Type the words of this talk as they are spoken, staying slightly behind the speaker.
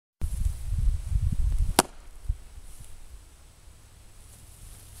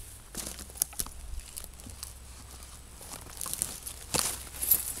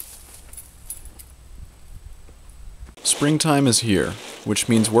Springtime is here, which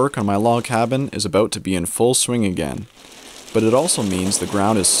means work on my log cabin is about to be in full swing again. But it also means the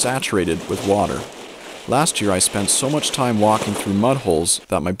ground is saturated with water. Last year I spent so much time walking through mud holes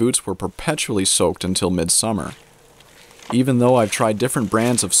that my boots were perpetually soaked until midsummer. Even though I've tried different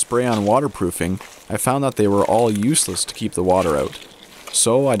brands of spray-on waterproofing, I found that they were all useless to keep the water out.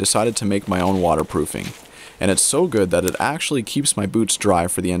 So I decided to make my own waterproofing, and it's so good that it actually keeps my boots dry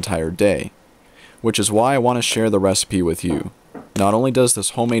for the entire day. Which is why I want to share the recipe with you. Not only does this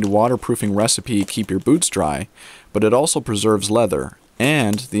homemade waterproofing recipe keep your boots dry, but it also preserves leather,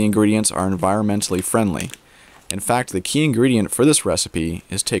 and the ingredients are environmentally friendly. In fact, the key ingredient for this recipe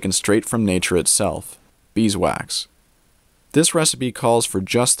is taken straight from nature itself: beeswax. This recipe calls for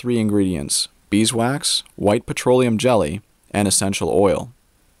just 3 ingredients: beeswax, white petroleum jelly, and essential oil.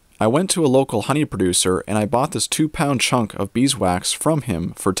 I went to a local honey producer and I bought this 2-pound chunk of beeswax from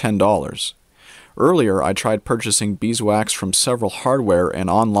him for $10. Earlier, I tried purchasing beeswax from several hardware and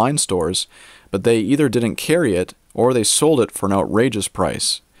online stores, but they either didn't carry it or they sold it for an outrageous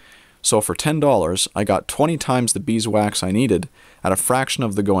price. So for $10, I got 20 times the beeswax I needed at a fraction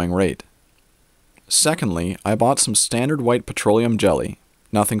of the going rate. Secondly, I bought some standard white petroleum jelly.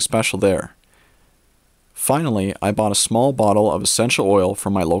 Nothing special there. Finally, I bought a small bottle of essential oil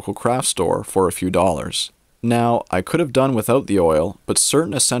from my local craft store for a few dollars. Now, I could have done without the oil, but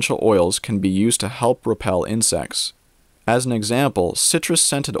certain essential oils can be used to help repel insects. As an example,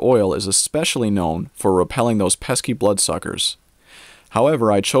 citrus-scented oil is especially known for repelling those pesky bloodsuckers.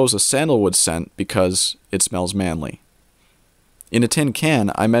 However, I chose a sandalwood scent because it smells manly. In a tin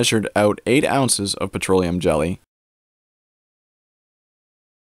can, I measured out 8 ounces of petroleum jelly.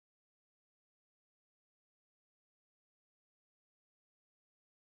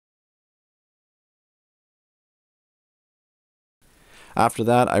 After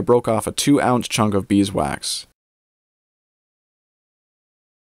that, I broke off a 2-ounce chunk of beeswax.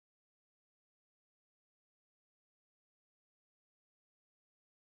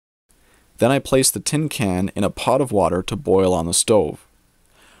 Then I placed the tin can in a pot of water to boil on the stove.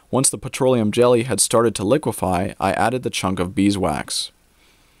 Once the petroleum jelly had started to liquefy, I added the chunk of beeswax.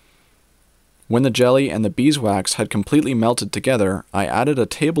 When the jelly and the beeswax had completely melted together, I added a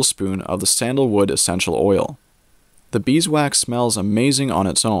tablespoon of the sandalwood essential oil. The beeswax smells amazing on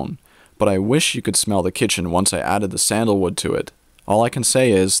its own, but I wish you could smell the kitchen once I added the sandalwood to it. All I can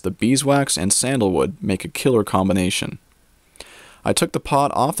say is the beeswax and sandalwood make a killer combination. I took the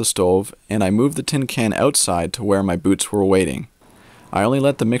pot off the stove and I moved the tin can outside to where my boots were waiting. I only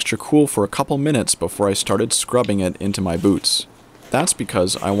let the mixture cool for a couple minutes before I started scrubbing it into my boots. That's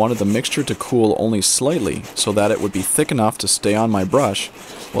because I wanted the mixture to cool only slightly so that it would be thick enough to stay on my brush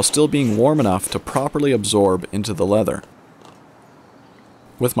while still being warm enough to properly absorb into the leather.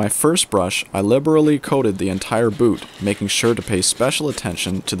 With my first brush, I liberally coated the entire boot, making sure to pay special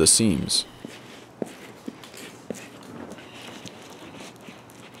attention to the seams.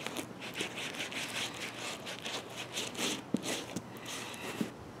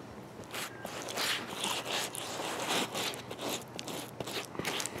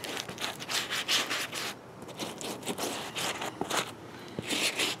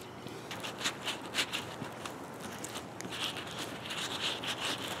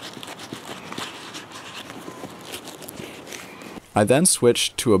 I then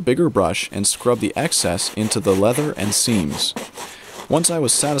switched to a bigger brush and scrubbed the excess into the leather and seams. Once I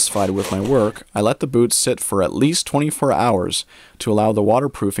was satisfied with my work, I let the boots sit for at least 24 hours to allow the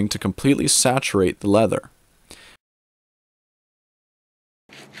waterproofing to completely saturate the leather.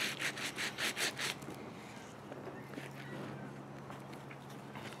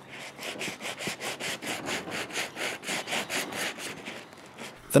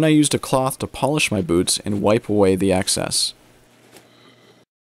 Then I used a cloth to polish my boots and wipe away the excess.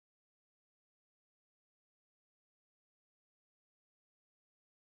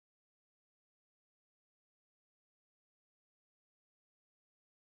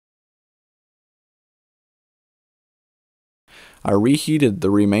 I reheated the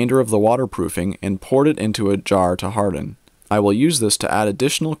remainder of the waterproofing and poured it into a jar to harden. I will use this to add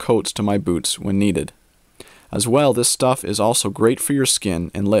additional coats to my boots when needed. As well, this stuff is also great for your skin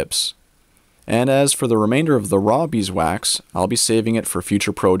and lips. And as for the remainder of the raw beeswax, I'll be saving it for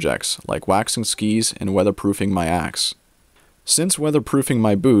future projects, like waxing skis and weatherproofing my axe. Since weatherproofing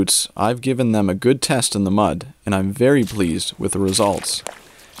my boots, I've given them a good test in the mud, and I'm very pleased with the results.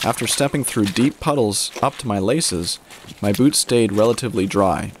 After stepping through deep puddles up to my laces, my boots stayed relatively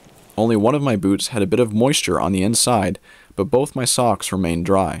dry. Only one of my boots had a bit of moisture on the inside, but both my socks remained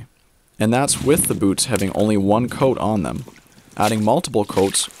dry. And that's with the boots having only one coat on them. Adding multiple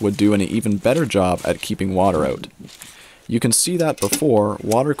coats would do an even better job at keeping water out. You can see that before,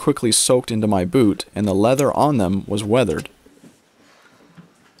 water quickly soaked into my boot and the leather on them was weathered.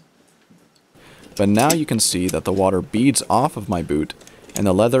 But now you can see that the water beads off of my boot and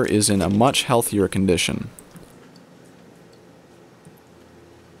the leather is in a much healthier condition.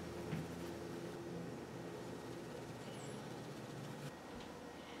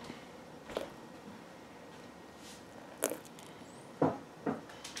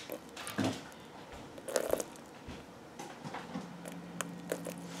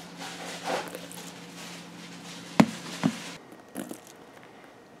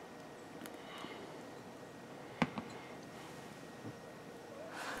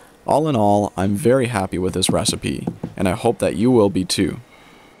 All in all, I'm very happy with this recipe, and I hope that you will be too.